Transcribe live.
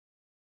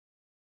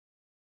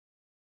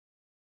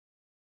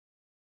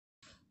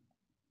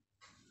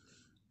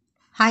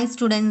Hi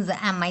students,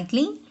 I am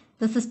Maithili.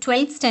 This is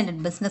 12th standard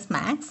business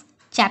maths.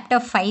 Chapter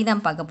 5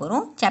 தான் பார்க்க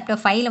போகிறோம். Chapter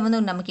 5ல வந்து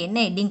நமக்கு என்ன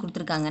ஹெட்டிங்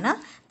கொடுத்துருக்காங்கன்னா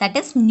that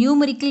is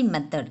numerical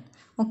method.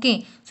 Okay,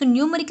 so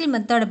numerical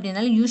method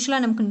அப்படின்னாலும்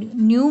யூஸ்வலாக நமக்கு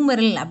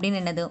நியூமரல் அப்படின்னு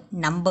என்னது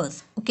நம்பர்ஸ்.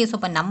 ஓகே, ஸோ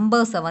இப்போ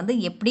நம்பர்ஸை வந்து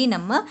எப்படி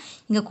நம்ம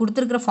இங்கே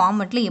கொடுத்துருக்குற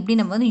ஃபார்மெட்டில் எப்படி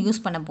நம்ம வந்து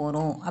யூஸ் பண்ண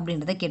போகிறோம்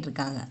அப்படின்றத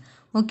கேட்டிருக்காங்க.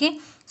 ஓகே,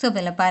 ஸோ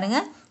இப்போ இதில்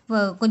பாருங்கள்,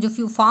 கொஞ்சம்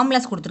ஃபியூ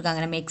ஃபார்முலாஸ்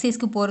கொடுத்துருக்காங்க. நம்ம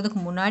எக்ஸசைஸ்க்கு போகிறதுக்கு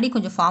முன்னாடி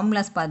கொஞ்சம்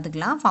ஃபார்முலாஸ்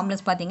பார்த்துக்கலாம்.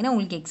 ஃபார்முலாஸ் பார்த்தீங்கன்னா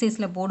உங்களுக்கு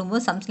எக்ஸசைஸில்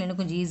போடும்போது சம்ஸில் இன்னும்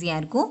கொஞ்சம்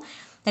ஈஸியாக இருக்கும்.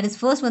 தட் இஸ்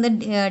ஃபர்ஸ்ட் வந்து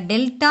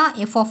டெல்டா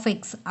எஃப் ஆஃப்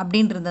எக்ஸ்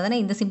அப்படின்றதுனா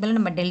இந்த சிம்பிளில்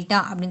நம்ம டெல்டா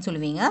அப்படின்னு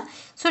சொல்லுவீங்க.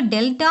 So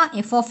delta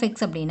F of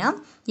X அப்படின்னா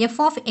F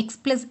of X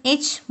plus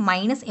H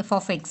minus F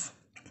of X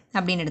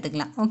அப்படின்னு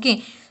எடுத்துக்கலாம். ஓகே,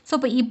 ஸோ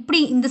இப்போ இப்படி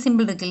இந்த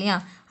சிம்பிள் இருக்கு இல்லையா,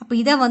 அப்போ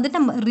இதை வந்துட்டு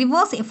நம்ம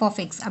ரிவர்ஸ் எஃப் ஆஃப்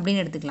எக்ஸ்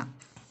அப்படின்னு எடுத்துக்கலாம்.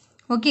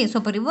 ஓகே, ஸோ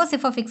இப்போ ரிவர்ஸ்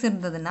எஃப் ஆஃப் எக்ஸ்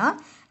இருந்ததுன்னா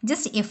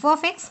just F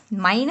of X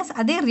minus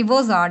அதே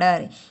ரிவர்ஸ்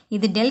ஆர்டர்,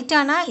 இது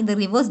டெல்டானா இது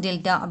ரிவர்ஸ்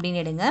டெல்டா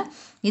அப்படின்னு எடுங்க.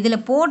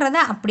 இதில் போடுறத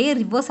அப்படியே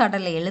ரிவர்ஸ்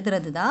ஆர்டரில்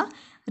எழுதுறது தான்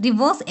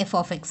reverse F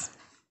of X.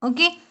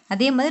 Okay,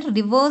 அதே மாதிரி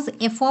reverse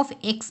F of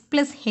X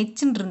plus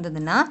ஹெச்ன்னு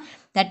இருந்ததுன்னா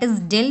that is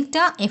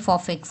delta F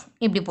of X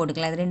இப்படி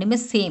போட்டுக்கலாம். இது ரெண்டுமே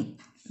சேம்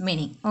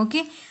மீனிங்.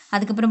 ஓகே,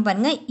 அதுக்கப்புறம்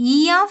பாருங்கள் இ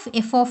ஆஃப்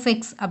எஃப் ஆஃப்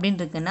எக்ஸ் அப்படின்னு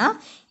இருக்குன்னா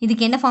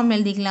இதுக்கு என்ன ஃபார்மில்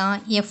எழுதிக்கலாம்,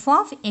 F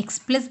of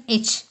X plus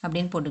H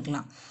அப்படின்னு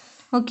போட்டுக்கலாம்.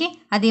 ஓகே,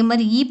 அதே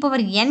மாதிரி e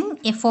power N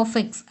F of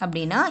X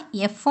அப்படின்னா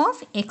F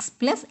of X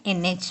plus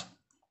NH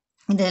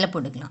இந்த இதில்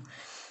போட்டுக்கலாம்.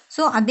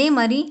 ஸோ அதே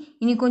மாதிரி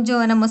இனி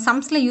கொஞ்சம் நம்ம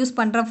சம்ஸில் யூஸ்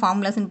பண்ணுற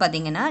ஃபார்முலாஸ்ன்னு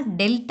பார்த்தீங்கன்னா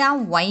டெல்டா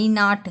ஒய்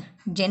நாட்,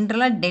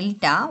 ஜென்ரலாக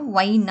டெல்டா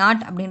ஒய்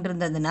நாட் அப்படின்னு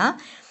இருந்ததுன்னா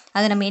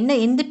அதை நம்ம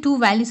எந்த டூ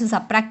வேல்யூஸை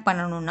சப்ராக்ட்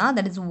பண்ணணும்னா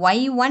that is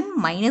Y one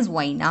minus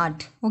Y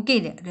not. Okay,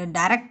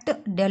 direct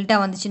delta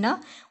வந்துச்சுன்னா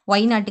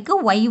ஒய் நாட்டுக்கு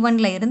ஒய்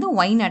ஒனில் இருந்து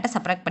ஒய் நாட்டை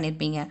சப்ராக்ட்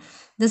பண்ணியிருப்பீங்க.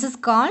 This is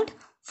called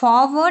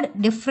forward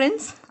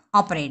difference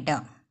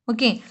operator.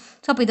 Okay,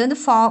 so அப்போ இது வந்து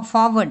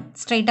ஃபார்வர்ட்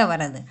ஸ்ட்ரைட்டாக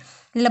வராது.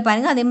 இதில்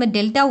பாருங்கள், அதே மாதிரி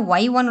டெல்டா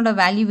ஒய் ஒனோட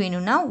வேல்யூ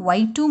வேணும்னா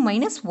Y two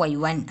minus Y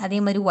one, அதே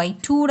மாதிரி ஒய்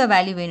டூவோட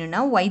வேல்யூ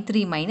வேணும்னா Y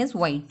three minus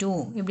Y two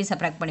இப்படி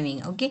சப்ராக்ட்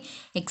பண்ணுவீங்க. Okay,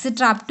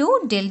 extra up to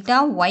delta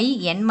Y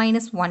N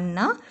minus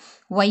ஒன்னா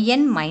ஒய்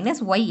என்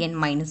மைனஸ் ஒய் என்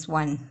மைனஸ்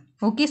ஒன்.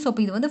 ஓகே, ஸோ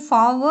இப்போ இது வந்து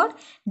ஃபார்வர்ட்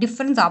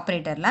டிஃப்ரென்ஸ்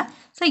ஆப்ரேட்டரில்.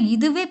 ஸோ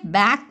இதுவே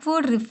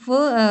பேக்வேர்ட்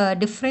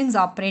டிஃப்ரென்ஸ்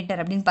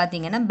ஆப்ரேட்டர் அப்படின்னு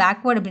பார்த்தீங்கன்னா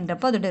பேக்வேர்ட்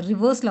அப்படின்றப்போ அதோட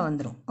ரிவர்ஸில்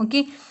வந்துடும்.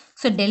 ஓகே,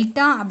 ஸோ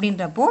டெல்டா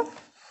அப்படின்றப்போ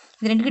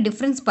இது ரெண்டுக்கு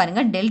டிஃப்ரென்ஸ்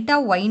பாருங்கள். டெல்டா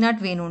ஒய் நாட்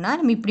வேணும்னா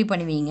நம்ம இப்படி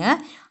பண்ணுவீங்க.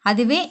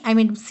 அதுவே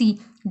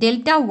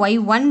டெல்டா ஒய்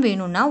ஒன்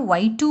வேணும்னா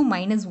Y two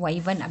minus Y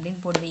one அப்படின்னு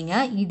போடுவீங்க.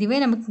 இதுவே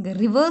நமக்கு இங்கே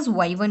ரிவர்ஸ்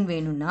ஒய் ஒன்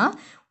வேணும்னா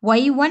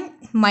Y one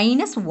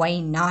minus Y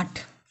not.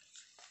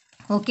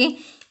 Okay,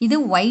 இது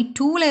ஒய்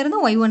டூவில் இருந்து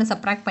ஒய் ஒன்னை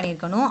சப்ராக்ட்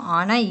பண்ணியிருக்கணும்,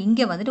 ஆனால்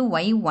இங்கே வந்துட்டு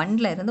ஒய்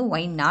ஒனில் இருந்து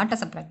ஒய் நாட்டை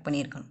சப்ராக்ட்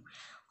பண்ணியிருக்கணும்.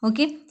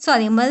 ஓகே, ஸோ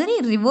அதே மாதிரி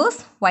ரிவர்ஸ்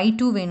ஒய்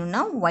டூ வேணும்னா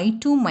Y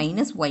two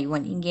minus Y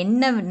one, இங்கே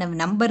என்ன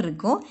நம்பர்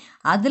இருக்கோ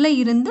அதில்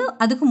இருந்து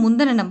அதுக்கு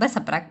முந்தின நம்பர்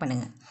சப்ராக்ட்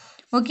பண்ணுங்கள்.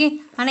 ஓகே,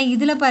 ஆனால்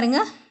இதில்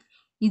பாருங்கள்,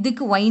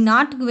 இதுக்கு ஒய்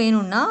நாட்டுக்கு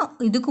வேணும்னா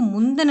இதுக்கு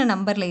முந்தின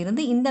நம்பரில்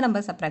இருந்து இந்த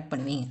நம்பர் சப்ராக்ட்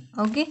பண்ணுவீங்க.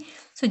 ஓகே,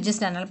 ஸோ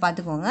ஜஸ்ட் அதனால்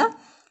பார்த்துக்கோங்க.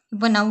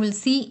 இப்போ நான் வில்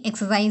சி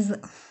எக்ஸசைஸ்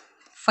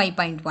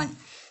 5.1.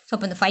 ஸோ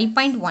இப்போ இந்த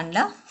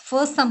 5.1ல்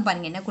ஃபர்ஸ்ட் சம்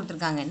பாருங்கள் என்ன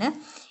கொடுத்துருக்காங்கன்னு,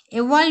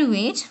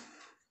 எவால்வேட்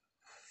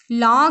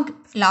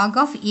log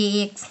of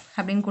ax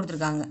அப்படின்னு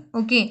கொடுத்துருக்காங்க.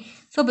 ஓகே,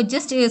 ஸோ இப்போ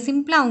ஜஸ்ட்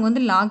சிம்பிளாக அவங்க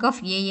வந்து log of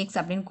ax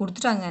அப்படின்னு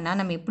கொடுத்துட்டாங்கன்னா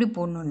நம்ம எப்படி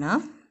போடணுன்னா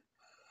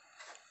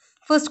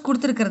ஃபர்ஸ்ட்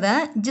கொடுத்துருக்கிறத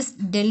ஜஸ்ட்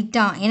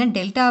டெல்டா, ஏன்னா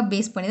டெல்டா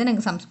பேஸ் பண்ணி தான்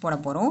நாங்கள் சம்ஸ் போட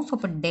போகிறோம். ஸோ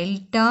இப்போ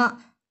டெல்டா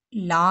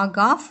log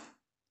of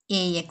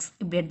ax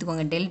இப்படி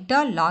எடுத்துக்கோங்க. டெல்டா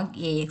log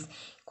ax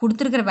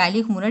கொடுத்துருக்கிற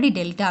வேல்யூக்கு முன்னாடி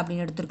டெல்டா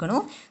அப்படின்னு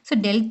எடுத்துருக்கணும். ஸோ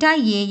டெல்டா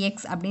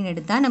ஏஎக்ஸ் அப்படின்னு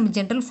எடுத்தால் நம்ம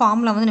ஜென்ரல்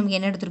ஃபார்முலா வந்து நமக்கு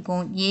என்ன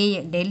எடுத்துருக்கோம்,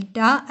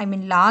 டெல்டா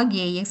log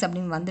ax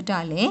அப்படின்னு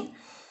வந்துட்டாலே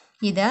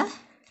இதை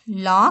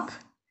log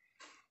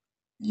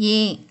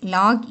a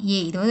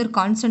இது வந்து ஒரு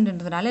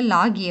கான்ஸ்டன்ட்ன்றதுனால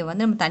log a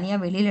வந்து நம்ம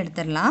தனியாக வெளியில்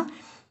எடுத்துடலாம்.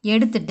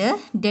 எடுத்துட்டு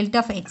டெல்டா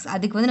ஆஃப் எக்ஸ்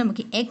அதுக்கு வந்து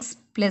நமக்கு எக்ஸ்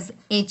ப்ளஸ்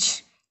ஹெச்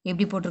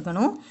எப்படி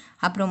போட்டிருக்கணும்,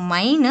 அப்புறம்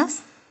மைனஸ்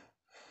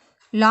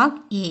log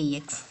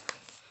ax.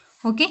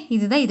 ஓகே,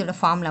 இதுதான் இதோட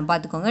ஃபார்முலா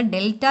பார்த்துக்கோங்க.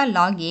 டெல்டா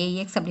log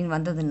ax அப்படின்னு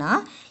வந்ததுன்னா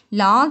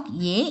log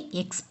a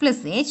X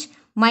plus H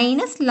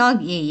minus log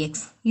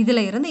ax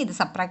இதில் இருந்து இதை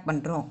சப்ராக்ட்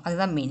பண்ணுறோம்,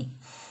 அதுதான் மீனிங்.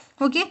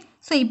 ஓகே,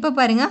 ஸோ இப்போ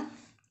பாருங்கள்,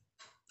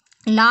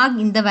 log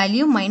இந்த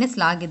வேல்யூ மைனஸ்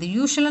log இது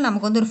யூஸ்வலாக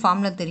நமக்கு வந்து ஒரு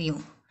ஃபார்முலா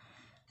தெரியும்,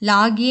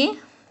 log a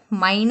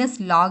minus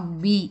log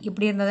b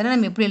இப்படி இருந்ததுன்னா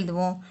நம்ம எப்படி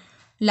எழுதுவோம்,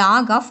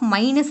 log ஆஃப்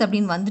மைனஸ்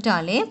அப்படின்னு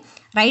வந்துட்டாலே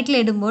ரைட்டில்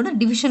எழுதும்போது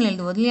டிவிஷன்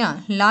எழுதுவோம் இல்லையா,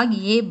 log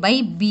a பை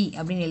b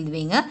அப்படின்னு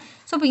எழுதுவீங்க.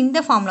 ஸோ இப்போ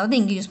இந்த ஃபார்முலா வந்து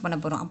இங்கே யூஸ் பண்ண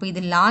போகிறோம். அப்போ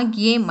இது log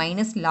a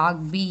minus log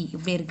b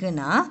இப்படி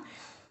இருக்குன்னா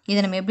இதை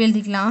நம்ம எப்படி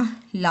எழுதிக்கலாம்,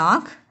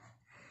 log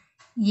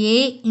a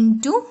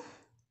into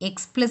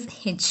X plus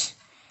H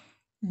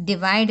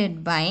divided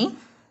by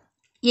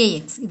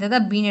ax, இதை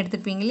தான் பின்னு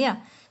எடுத்துருப்பீங்க இல்லையா.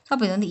 ஸோ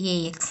அப்போ இது வந்து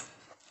ax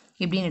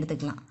எப்படின்னு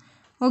எடுத்துக்கலாம்.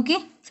 ஓகே,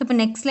 ஸோ இப்போ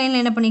நெக்ஸ்ட்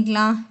லைனில் என்ன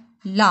பண்ணிக்கலாம்,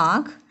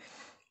 log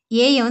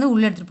ஏயை வந்து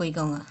உள்ளே எடுத்துகிட்டு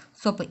போய்க்கோங்க.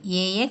 ஸோ அப்போ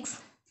ax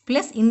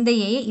ப்ளஸ் இந்த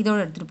ஏயை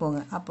இதோடு எடுத்துகிட்டு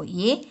போங்க, அப்போ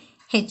ah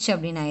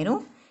அப்படின்னு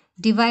ஆயிரும்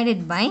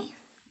டிவைடட் பை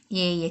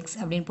ax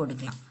அப்படின்னு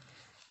போட்டுக்கலாம்.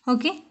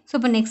 ஓகே. ஸோ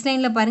இப்போ நெக்ஸ்ட்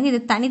லைனில் பாருங்கள்,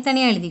 இது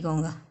தனித்தனியாக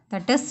எழுதிக்கோங்க.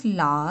 That is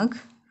log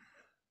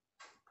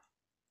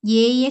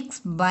ax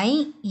by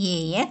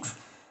ax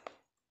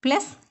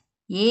plus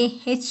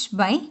ah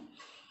by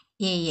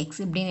ax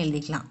இப்படின்னு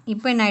எழுதிக்கலாம்.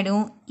 இப்போ என்ன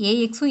ஆகிடும்,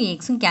 ஏஎக்ஸும்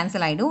ஏஎக்ஸும்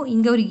கேன்சல் ஆகிடும்,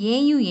 இங்கே ஒரு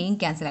ஏயும்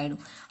ஏயும் கேன்சல்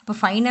ஆகிடும். அப்போ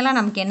ஃபைனலாக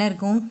நமக்கு என்ன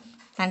இருக்கும்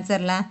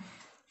ஆன்சரில்,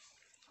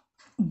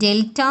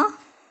 delta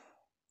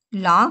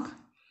log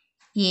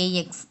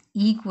ax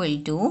equal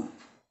to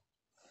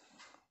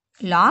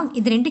log,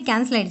 இது ரெண்டு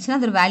கேன்சல் ஆகிடுச்சுன்னா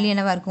அதோட வேல்யூ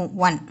என்னவாக இருக்கும்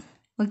 1.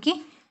 ஓகே.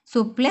 ஸோ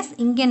ப்ளஸ்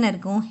இங்கே என்ன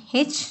இருக்கும்,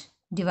 h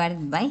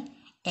டிவைடட் பை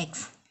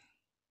எக்ஸ்.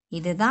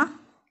 இதுதான்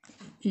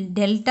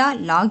டெல்டா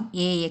லாக்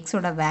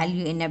ஏஎக்ஸோட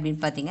வேல்யூ என்ன அப்படின்னு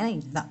பார்த்தீங்கன்னா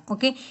இதுதான்.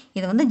 ஓகே.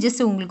 இதை வந்து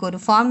ஜஸ்ட் உங்களுக்கு ஒரு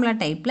ஃபார்முலா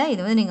டைப்பில் இதை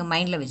வந்து நீங்கள்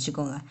மைண்டில்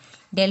வச்சுக்கோங்க.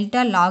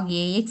 Delta lock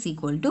ax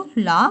equal to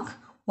log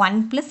 1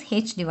 plus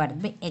H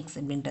divided by X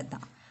அப்படின்றது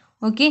தான்.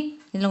 ஓகே.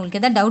 இதில்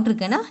உங்களுக்கு எதாவது டவுட்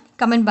இருக்குன்னா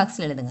கமெண்ட்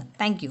பாக்ஸில் எழுதுங்க.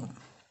 தேங்க்யூ.